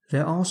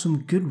There are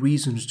some good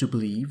reasons to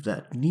believe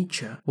that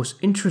Nietzsche was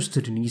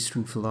interested in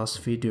Eastern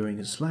philosophy during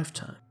his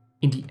lifetime.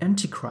 In the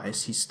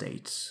Antichrist he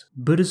states,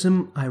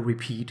 "Buddhism, I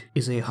repeat,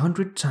 is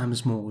 100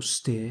 times more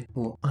austere,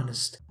 more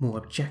honest, more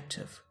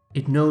objective.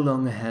 It no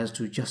longer has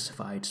to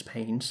justify its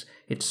pains,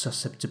 its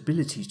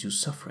susceptibility to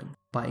suffering.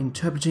 By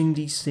interpreting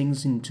these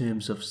things in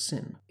terms of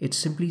sin, it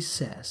simply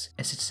says,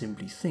 as it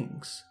simply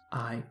thinks,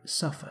 I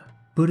suffer."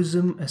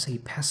 Buddhism as a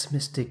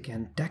pessimistic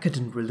and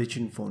decadent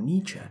religion for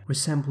Nietzsche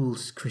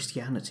resembles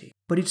Christianity,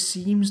 but it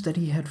seems that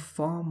he had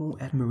far more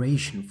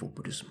admiration for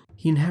Buddhism.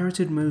 He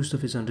inherited most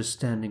of his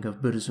understanding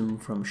of Buddhism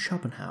from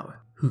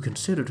Schopenhauer, who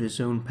considered his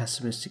own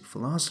pessimistic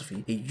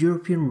philosophy a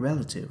European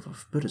relative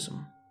of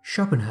Buddhism.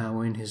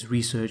 Schopenhauer, in his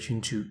research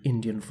into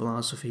Indian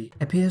philosophy,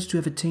 appears to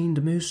have attained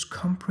the most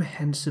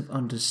comprehensive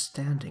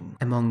understanding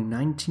among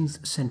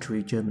 19th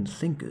century German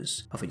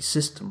thinkers of a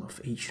system of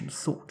ancient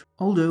thought.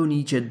 Although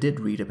Nietzsche did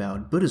read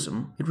about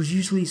Buddhism, it was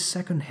usually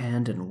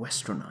second-hand and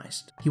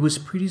westernized. He was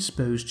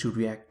predisposed to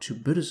react to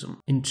Buddhism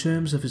in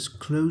terms of his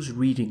close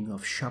reading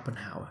of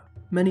Schopenhauer.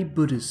 Many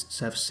Buddhists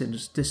have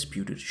since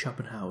disputed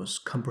Schopenhauer's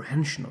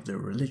comprehension of their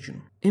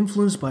religion.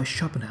 Influenced by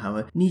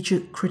Schopenhauer, Nietzsche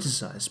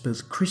criticized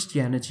both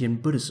Christianity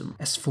and Buddhism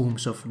as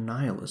forms of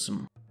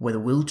nihilism, where the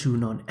will to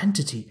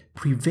non-entity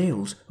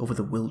prevails over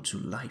the will to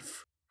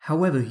life.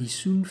 However, he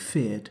soon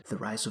feared the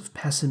rise of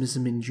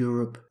pessimism in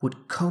Europe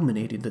would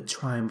culminate in the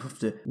triumph of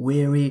the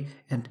weary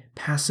and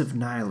passive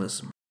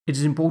nihilism. It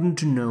is important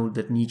to note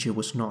that Nietzsche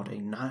was not a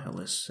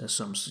nihilist, as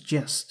some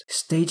suggest,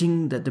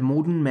 stating that the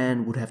modern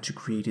man would have to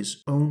create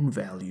his own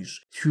values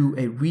through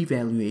a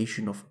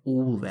revaluation of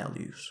all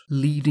values,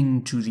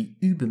 leading to the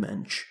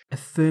Übermensch,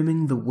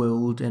 affirming the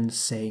world and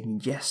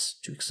saying yes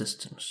to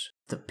existence,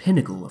 the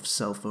pinnacle of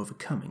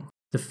self-overcoming.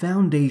 The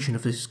foundation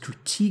of his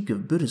critique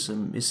of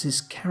Buddhism is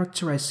his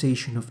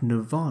characterization of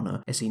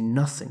nirvana as a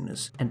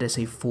nothingness and as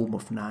a form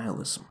of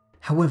nihilism.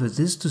 However,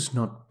 this does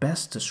not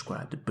best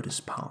describe the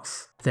Buddhist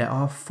path. There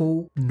are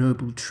 4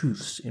 noble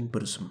truths in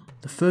Buddhism.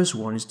 The first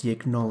one is the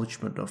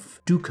acknowledgement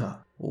of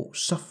dukkha, or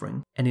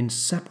suffering, an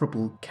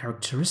inseparable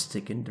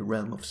characteristic in the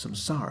realm of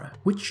samsara,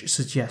 which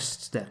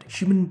suggests that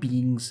human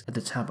beings at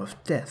the time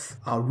of death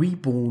are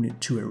reborn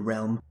into a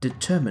realm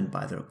determined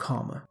by their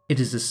karma. It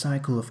is a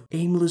cycle of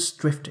aimless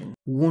drifting,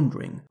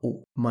 wandering,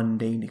 or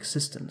mundane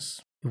existence.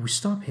 If we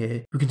stop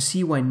here, we can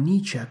see why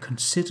Nietzsche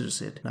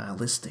considers it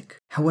nihilistic.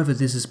 However,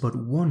 this is but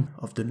one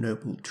of the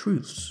noble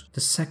truths.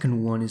 The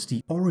second one is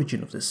the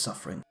origin of this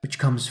suffering, which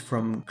comes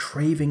from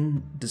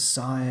craving,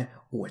 desire,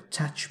 or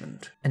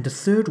attachment. And the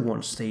third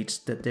one states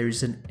that there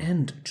is an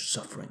end to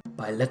suffering.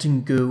 By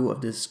letting go of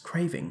this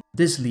craving,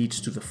 this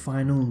leads to the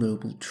final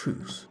noble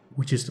truth,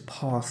 which is the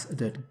path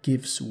that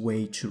gives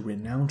way to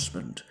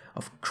renouncement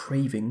of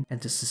craving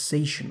and the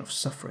cessation of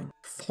suffering,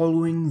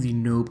 following the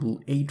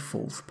noble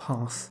eightfold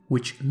path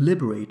which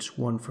liberates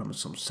one from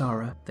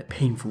samsara, the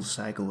painful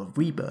cycle of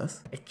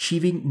rebirth,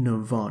 achieving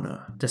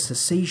nirvana, the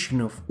cessation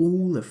of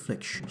all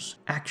afflictions,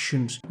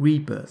 actions,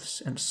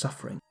 rebirths, and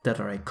suffering that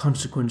are a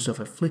consequence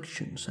of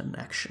afflictions and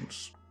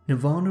actions.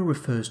 Nirvana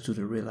refers to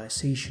the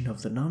realization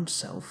of the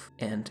non-self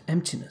and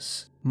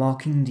emptiness,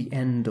 marking the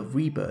end of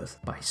rebirth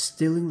by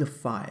stilling the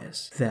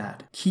fires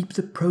that keep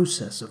the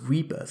process of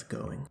rebirth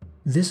going.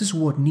 This is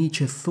what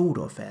Nietzsche thought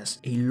of as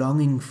a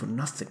longing for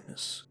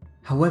nothingness.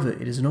 However,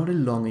 it is not a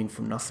longing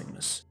for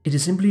nothingness. It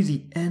is simply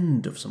the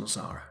end of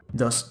samsara,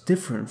 thus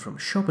different from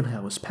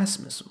Schopenhauer's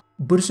pessimism.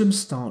 Buddhism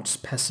starts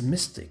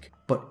pessimistic,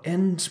 but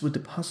ends with the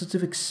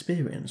positive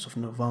experience of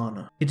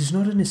nirvana. It is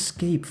not an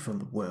escape from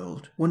the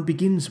world. One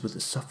begins with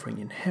the suffering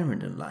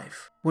inherent in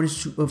life. One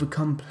is to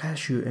overcome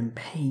pleasure and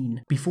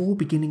pain before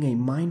beginning a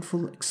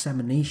mindful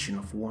examination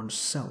of one's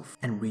self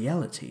and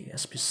reality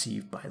as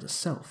perceived by the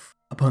self.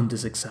 Upon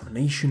this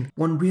examination,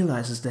 one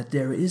realizes that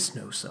there is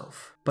no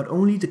self, but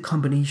only the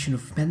combination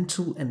of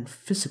mental and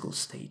physical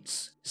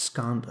states,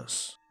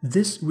 skandhas.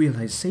 This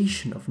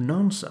realization of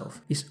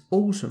non-self is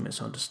also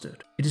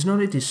misunderstood. It is not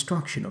a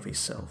destruction of a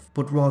self,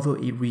 but rather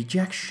a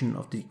rejection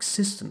of the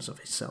existence of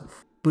a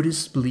self.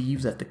 Buddhists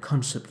believe that the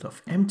concept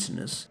of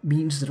emptiness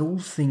means that all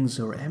things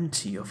are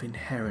empty of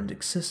inherent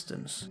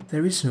existence.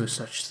 There is no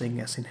such thing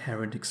as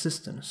inherent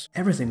existence.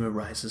 Everything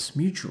arises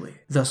mutually.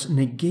 Thus,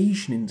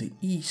 negation in the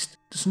East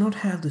does not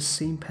have the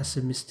same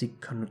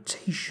pessimistic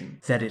connotation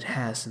that it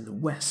has in the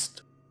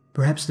West.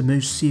 Perhaps the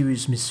most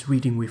serious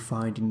misreading we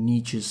find in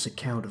Nietzsche's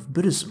account of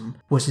Buddhism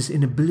was his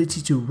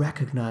inability to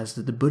recognize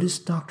that the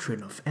Buddhist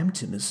doctrine of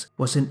emptiness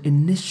was an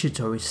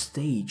initiatory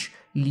stage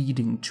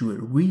leading to a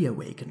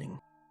reawakening.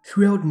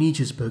 Throughout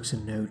Nietzsche's books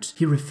and notes,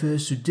 he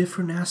refers to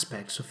different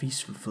aspects of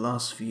Eastern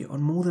philosophy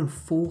on more than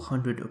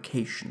 400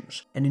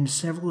 occasions, and in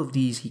several of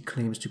these he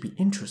claims to be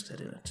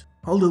interested in it.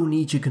 Although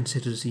Nietzsche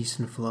considers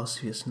Eastern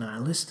philosophy as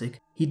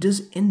nihilistic, he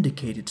does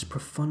indicate its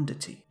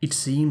profundity. It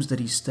seems that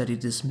he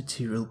studied this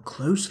material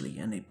closely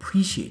and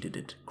appreciated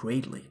it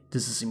greatly.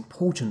 This is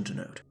important to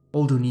note.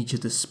 Although Nietzsche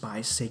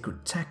despised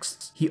sacred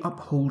texts, he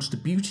upholds the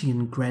beauty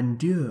and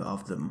grandeur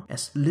of them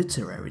as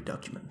literary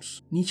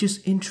documents.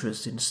 Nietzsche's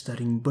interest in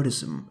studying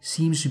Buddhism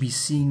seems to be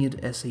seeing it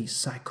as a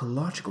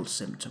psychological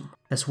symptom,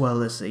 as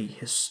well as a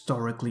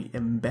historically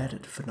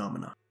embedded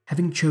phenomenon.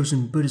 Having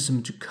chosen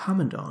Buddhism to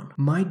comment on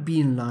might be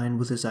in line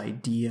with his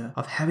idea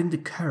of having the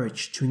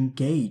courage to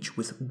engage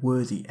with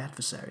worthy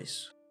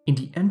adversaries. In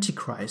the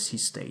Antichrist, he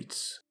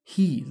states,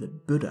 he, the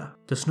Buddha,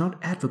 does not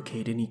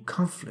advocate any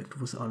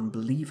conflict with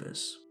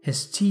unbelievers.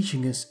 His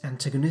teaching is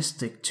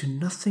antagonistic to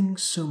nothing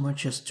so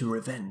much as to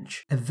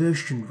revenge,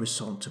 aversion,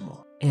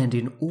 ressentiment. And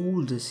in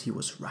all this he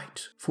was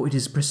right, for it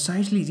is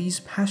precisely these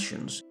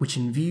passions which,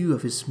 in view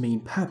of his main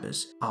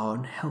purpose, are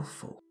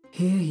unhealthful.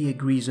 Here he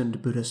agrees on the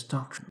Buddha's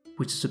doctrine,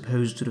 which is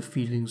opposed to the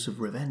feelings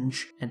of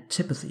revenge,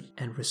 antipathy,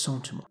 and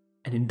ressentiment.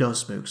 And in Thus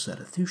Spoke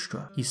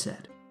Zarathustra, he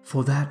said,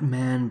 for that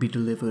man be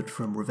delivered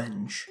from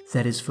revenge,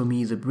 that is for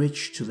me the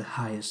bridge to the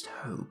highest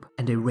hope,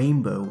 and a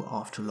rainbow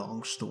after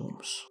long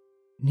storms.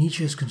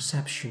 Nietzsche's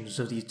conceptions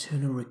of the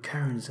eternal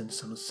recurrence and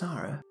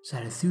samsara,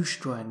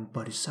 Zarathustra and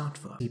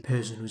Bodhisattva, a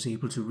person who is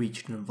able to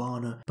reach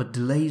nirvana but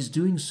delays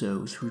doing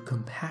so through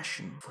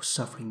compassion for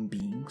suffering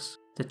beings,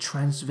 the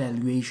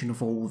transvaluation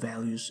of all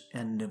values,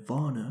 and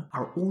nirvana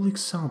are all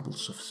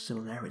examples of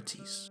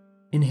similarities.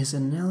 In his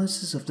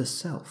analysis of the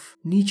self,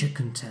 Nietzsche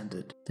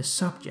contended the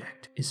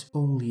subject is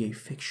only a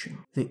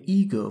fiction, the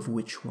ego of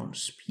which one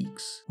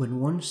speaks.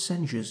 When one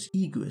censures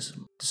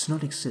egoism, does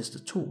not exist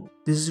at all.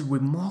 This is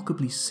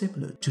remarkably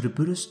similar to the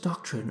Buddhist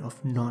doctrine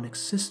of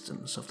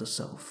non-existence of the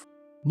self.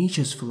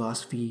 Nietzsche's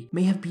philosophy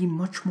may have been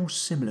much more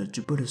similar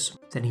to Buddhism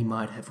than he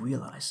might have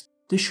realized.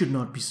 This should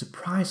not be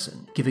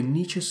surprising, given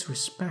Nietzsche's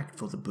respect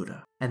for the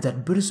Buddha, and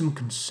that Buddhism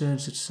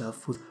concerns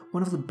itself with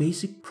one of the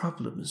basic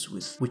problems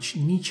with which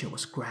Nietzsche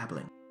was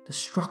grappling, the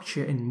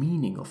structure and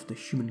meaning of the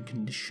human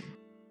condition.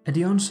 At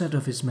the onset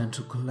of his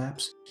mental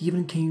collapse, he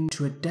even came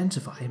to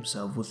identify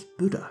himself with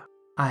Buddha.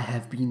 I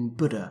have been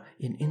Buddha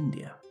in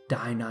India,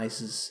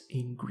 Dionysus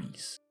in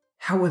Greece.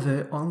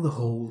 However, on the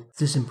whole,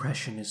 this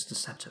impression is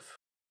deceptive.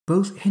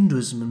 Both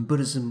Hinduism and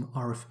Buddhism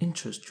are of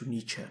interest to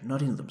Nietzsche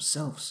not in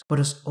themselves, but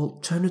as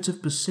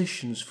alternative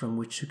positions from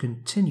which to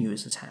continue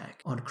his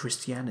attack on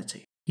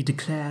Christianity. He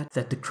declared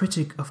that the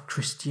critic of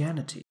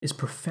Christianity is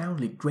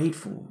profoundly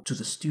grateful to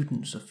the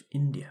students of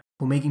India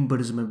for making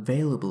Buddhism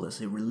available as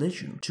a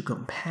religion to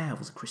compare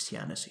with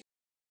Christianity.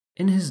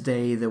 In his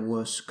day, there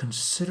was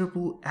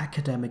considerable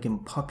academic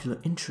and popular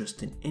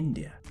interest in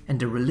India and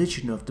the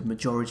religion of the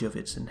majority of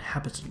its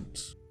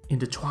inhabitants. In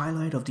The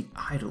Twilight of the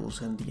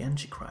Idols and the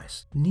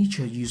Antichrist,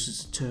 Nietzsche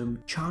uses the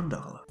term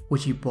Chandala,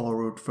 which he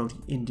borrowed from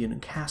the Indian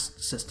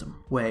caste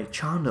system, where a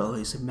Chandala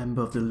is a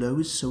member of the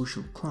lowest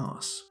social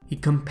class. He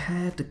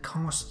compared the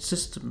caste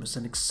system as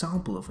an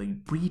example of a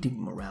breeding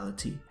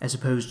morality, as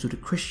opposed to the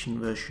Christian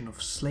version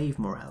of slave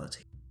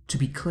morality. To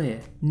be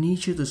clear,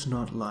 Nietzsche does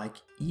not like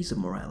either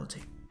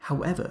morality.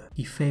 However,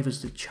 he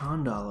favors the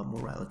Chandala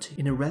morality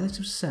in a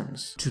relative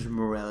sense to the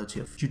morality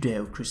of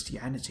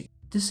Judeo-Christianity.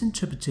 This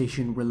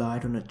interpretation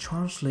relied on a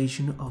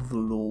translation of the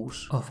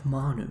laws of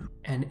Manu,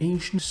 an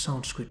ancient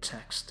Sanskrit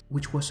text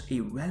which was a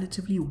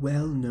relatively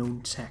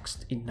well-known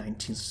text in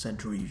 19th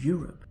century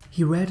Europe.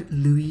 He read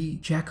Louis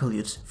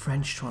Jacqueliot's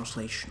French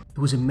translation.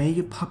 He was a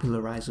major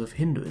popularizer of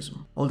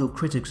Hinduism, although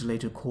critics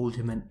later called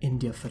him an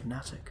India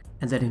fanatic,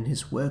 and that in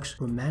his works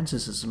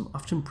romanticism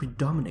often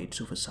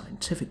predominates over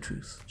scientific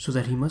truth, so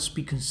that he must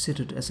be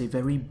considered as a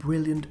very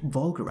brilliant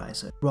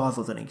vulgarizer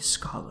rather than a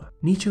scholar.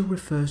 Nietzsche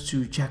refers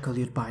to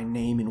Jacqueliot by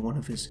name in one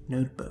of his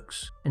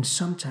notebooks, and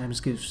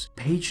sometimes gives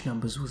page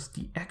numbers with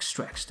the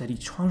extracts that he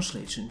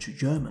translates into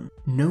German.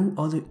 No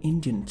other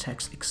Indian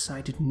text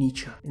excited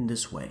Nietzsche in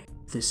this way.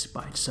 This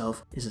by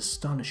itself is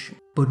astonishing,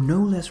 but no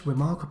less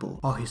remarkable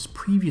are his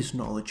previous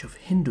knowledge of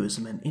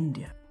Hinduism and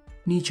India.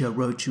 Nietzsche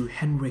wrote to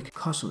Henrik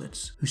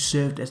Koselleck, who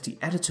served as the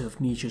editor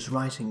of Nietzsche's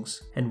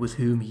writings and with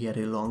whom he had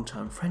a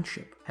long-time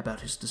friendship,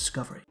 about his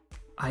discovery.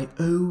 I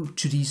owe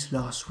to these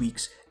last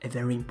weeks a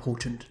very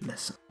important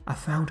lesson. I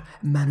found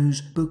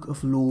Manu's Book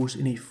of Laws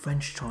in a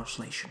French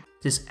translation.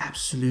 This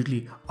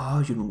absolutely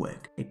arduous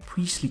work, a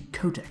priestly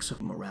codex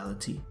of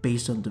morality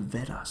based on the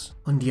Vedas,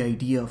 on the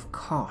idea of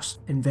caste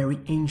and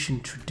very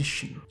ancient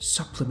tradition,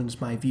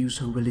 supplements my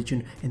views on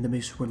religion in the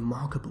most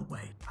remarkable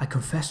way. I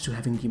confess to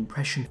having the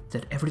impression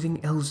that everything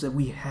else that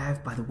we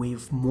have by the way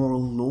of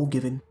moral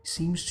law-giving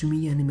seems to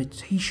me an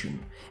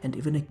imitation and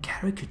even a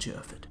caricature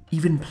of it.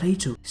 Even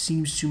Plato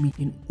seems to me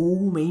in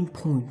all main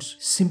points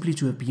simply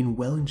to have been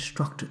well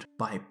instructed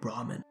by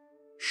Brahmin.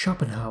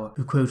 Schopenhauer,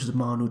 who quotes the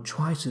Manu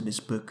twice in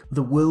his book,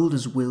 The World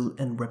as Will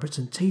and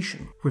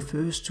Representation,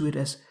 refers to it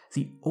as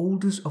the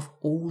oldest of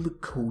all the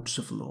codes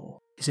of law.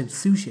 His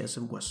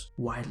enthusiasm was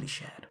widely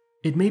shared.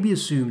 It may be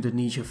assumed that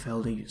Nietzsche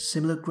felt a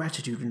similar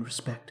gratitude in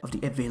respect of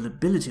the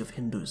availability of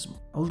Hinduism,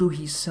 although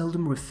he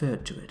seldom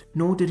referred to it,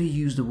 nor did he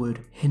use the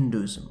word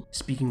Hinduism,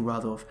 speaking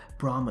rather of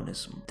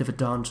Brahmanism, the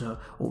Vedanta,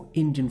 or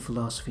Indian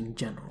philosophy in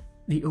general.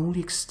 The only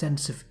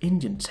extensive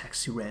Indian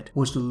text he read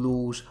was the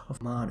Laws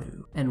of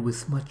Manu, and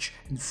with much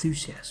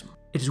enthusiasm.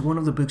 It is one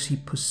of the books he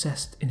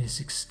possessed in his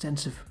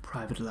extensive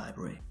private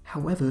library.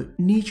 However,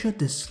 Nietzsche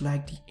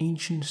disliked the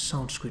ancient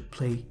Sanskrit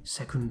play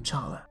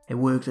Shakuntala, a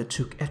work that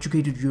took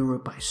educated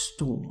Europe by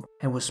storm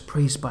and was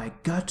praised by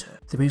Goethe,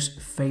 the most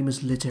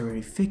famous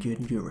literary figure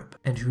in Europe,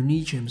 and who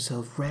Nietzsche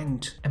himself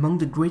ranked among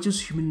the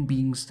greatest human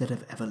beings that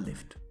have ever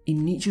lived.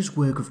 In Nietzsche's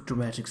work of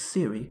dramatic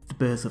theory, The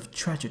Birth of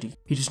Tragedy,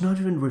 he does not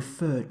even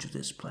refer to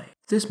this play.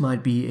 This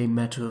might be a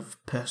matter of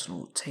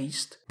personal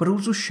taste, but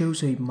also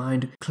shows a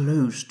mind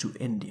close to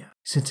India,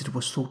 since it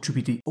was thought to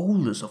be the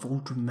oldest of all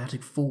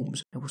dramatic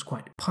forms and was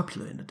quite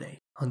popular in the day.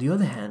 On the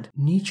other hand,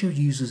 Nietzsche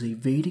uses a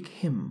Vedic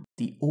hymn,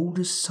 the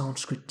oldest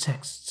Sanskrit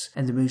texts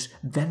and the most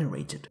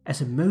venerated, as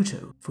a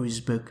motto for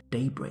his book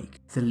Daybreak,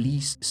 the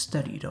least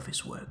studied of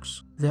his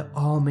works. There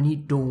are many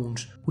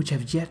dawns which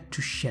have yet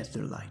to shed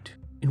their light.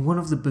 In one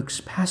of the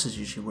book's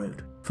passages he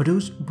wrote, "For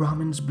those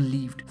Brahmins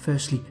believed,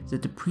 firstly,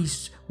 that the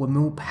priests were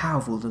more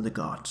powerful than the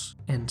gods,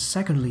 and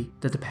secondly,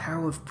 that the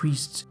power of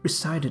priests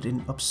resided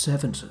in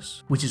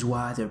observances, which is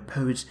why their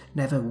poets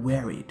never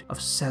wearied of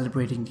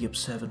celebrating the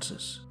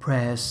observances,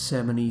 prayers,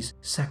 ceremonies,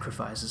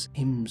 sacrifices,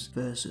 hymns,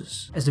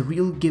 verses, as the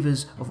real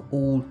givers of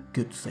all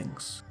good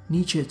things."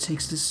 Nietzsche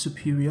takes this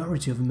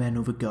superiority of men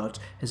over gods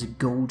as a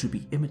goal to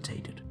be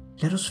imitated.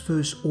 Let us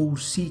first all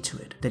see to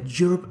it that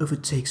Europe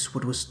overtakes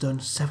what was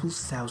done several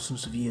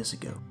thousands of years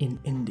ago in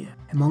India,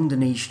 among the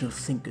nation of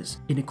thinkers,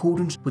 in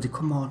accordance with the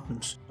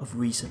commandments of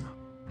reason.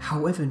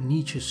 However,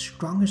 Nietzsche's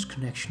strongest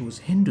connection with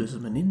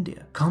Hinduism in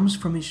India comes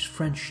from his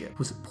friendship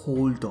with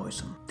Paul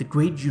Deussen, the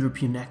great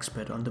European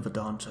expert on the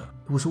Vedanta,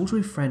 who was also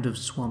a friend of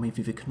Swami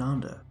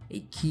Vivekananda,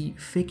 a key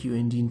figure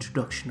in the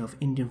introduction of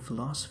Indian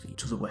philosophy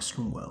to the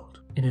Western world.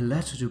 In a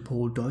letter to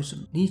Paul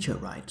Deussen, Nietzsche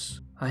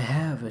writes, "I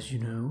have, as you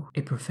know,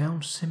 a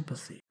profound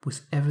sympathy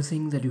with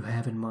everything that you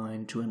have in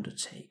mind to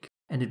undertake,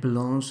 and it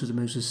belongs to the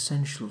most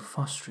essential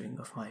fostering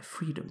of my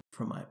freedom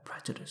from my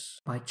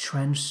prejudice, my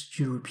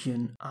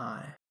trans-European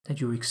eye, that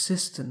your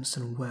existence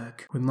and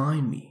work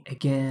remind me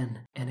again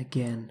and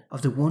again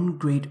of the one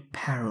great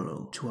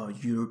parallel to our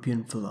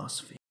European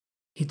philosophy."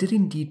 He did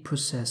indeed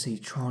possess a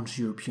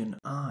trans-European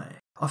eye,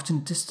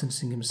 often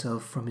distancing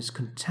himself from his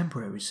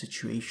contemporary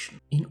situation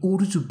in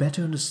order to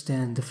better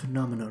understand the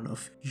phenomenon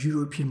of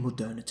European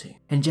modernity.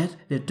 And yet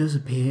there does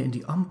appear in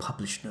the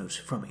unpublished notes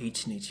from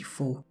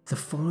 1884 the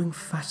following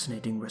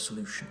fascinating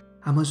resolution: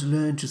 "I must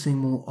learn to think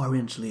more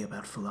orientally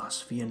about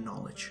philosophy and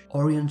knowledge.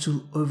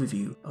 Oriental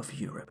overview of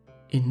Europe."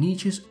 In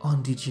Nietzsche's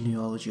On the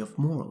Genealogy of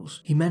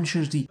Morals, he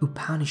mentions the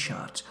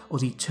Upanishads, or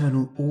the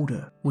Eternal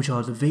Order, which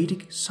are the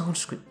Vedic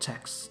Sanskrit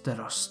texts that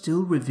are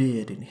still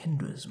revered in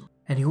Hinduism.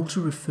 And he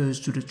also refers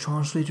to the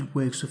translated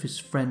works of his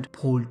friend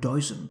Paul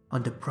Deussen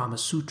on the Brahma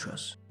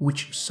Sutras,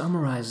 which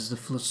summarizes the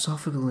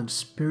philosophical and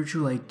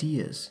spiritual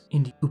ideas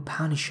in the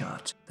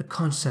Upanishads, the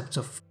concepts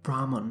of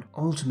Brahman,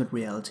 ultimate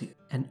reality,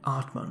 and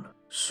Atman,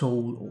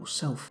 soul or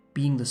self,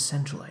 being the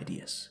central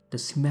ideas, the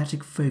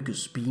thematic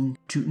focus being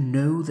to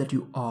know that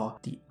you are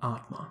the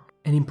Atman.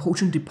 An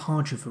important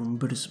departure from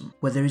Buddhism,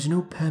 where there is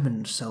no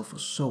permanent self or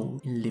soul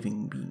in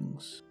living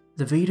beings.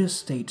 The Vedas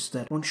states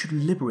that one should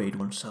liberate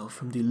oneself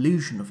from the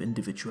illusion of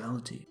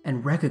individuality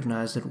and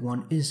recognize that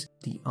one is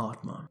the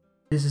Atman.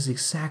 This is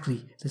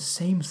exactly the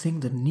same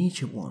thing that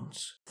Nietzsche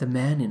wants. The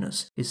man in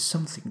us is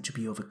something to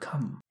be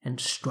overcome, and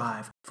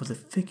strive for the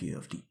figure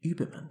of the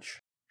Übermensch.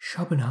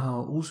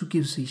 Schopenhauer also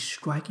gives a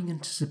striking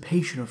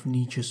anticipation of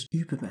Nietzsche's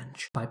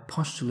Übermensch by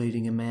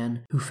postulating a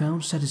man who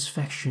found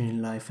satisfaction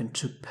in life and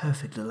took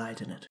perfect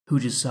delight in it, who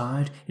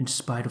desired, in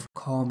spite of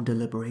calm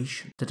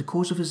deliberation, that the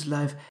course of his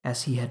life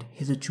as he had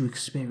hitherto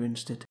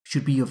experienced it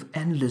should be of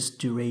endless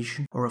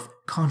duration or of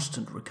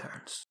constant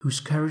recurrence,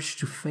 whose courage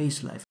to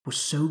face life was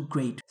so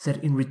great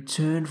that in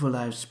return for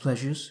life's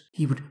pleasures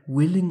he would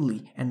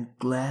willingly and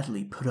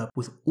gladly put up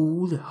with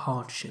all the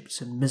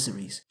hardships and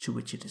miseries to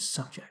which it is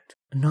subject.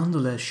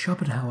 Nonetheless,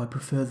 Schopenhauer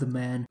preferred the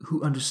man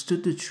who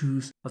understood the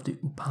truth of the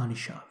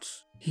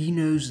Upanishads. He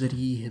knows that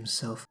he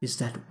himself is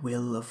that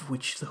will of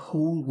which the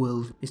whole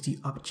world is the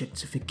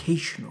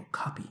objectification or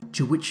copy,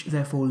 to which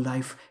therefore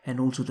life and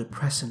also the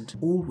present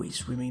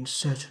always remain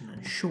certain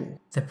and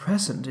sure. The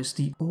present is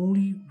the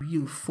only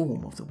real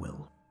form of the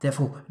will.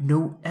 Therefore,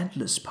 no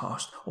endless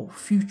past or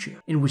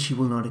future in which he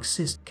will not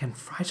exist can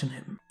frighten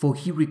him, for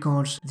he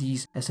regards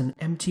these as an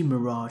empty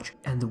mirage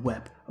and the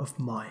web of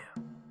Maya.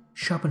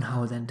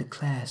 Schopenhauer then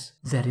declares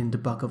that in the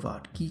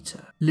Bhagavad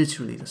Gita,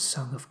 literally the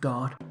Song of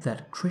God,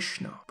 that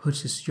Krishna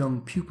puts his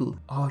young pupil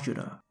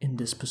Arjuna in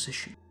this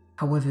position.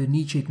 However,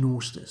 Nietzsche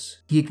ignores this.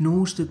 He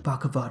ignores the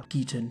Bhagavad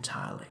Gita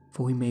entirely,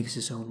 for he makes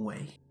his own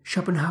way.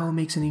 Schopenhauer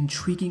makes an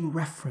intriguing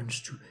reference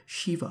to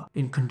Shiva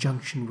in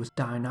conjunction with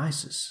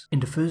Dionysus in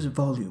the first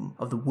volume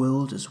of The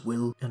World as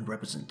Will and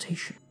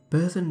Representation.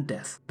 Birth and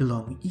death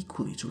belong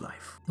equally to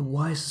life. The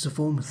wisest of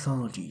all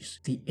mythologies,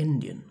 the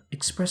Indian,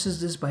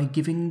 expresses this by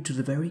giving to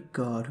the very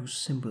god who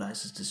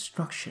symbolizes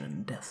destruction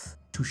and death,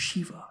 to to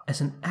Shiva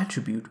as an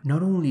attribute,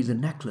 not only the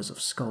necklace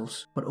of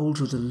skulls, but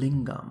also the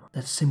lingam,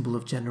 that symbol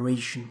of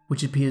generation,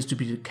 which appears to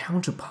be the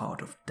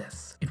counterpart of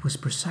death. It was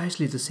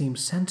precisely the same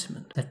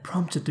sentiment that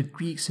prompted the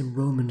Greeks and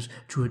Romans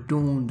to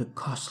adorn the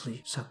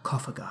costly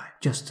sarcophagi,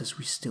 just as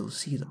we still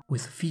see them,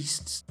 with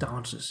feasts,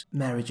 dances,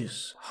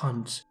 marriages,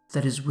 hunts,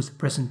 that is, with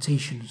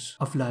presentations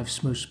of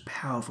life's most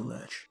powerful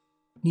urge.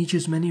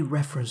 Nietzsche's many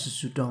references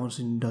to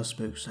dancing in Thus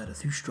Spoke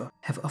Zarathustra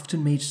have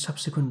often made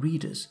subsequent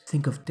readers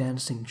think of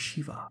dancing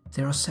Shiva.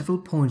 There are several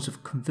points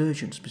of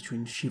convergence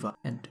between Shiva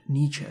and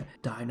Nietzsche,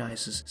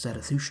 Dionysus,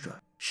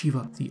 Zarathustra.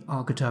 Shiva, the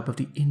archetype of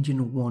the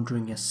Indian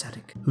wandering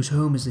ascetic, whose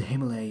home is the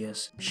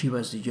Himalayas. Shiva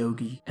is the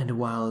yogi and the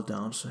wild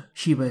dancer.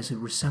 Shiva is a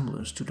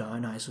resemblance to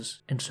Dionysus,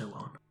 and so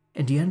on.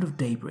 In The End of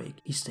Daybreak,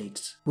 he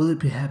states, "Will it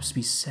perhaps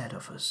be said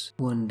of us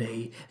one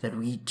day that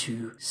we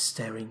too,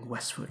 staring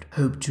westward,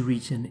 hoped to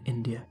reach in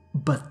India,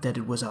 but that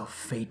it was our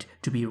fate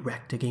to be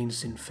wrecked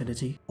against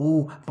infinity?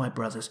 Or, my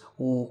brothers,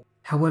 or..."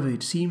 However,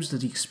 it seems that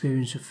the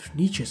experience of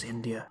Nietzsche's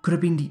India could have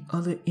been the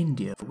other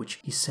India for which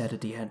he said at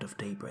the end of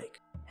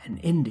Daybreak, an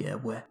India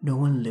where no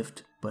one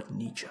lived but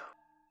Nietzsche.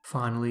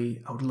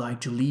 Finally, I would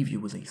like to leave you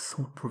with a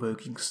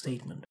thought-provoking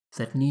statement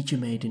that Nietzsche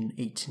made in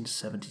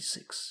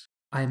 1876.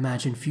 "I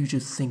imagine future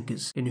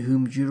thinkers in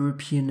whom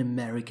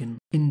European-American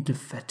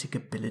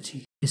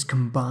indefatigability is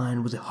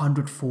combined with the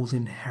hundredfold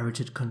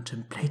inherited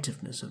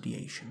contemplativeness of the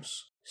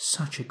Asians.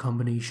 Such a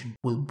combination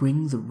will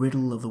bring the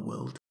riddle of the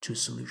world to a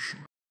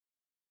solution."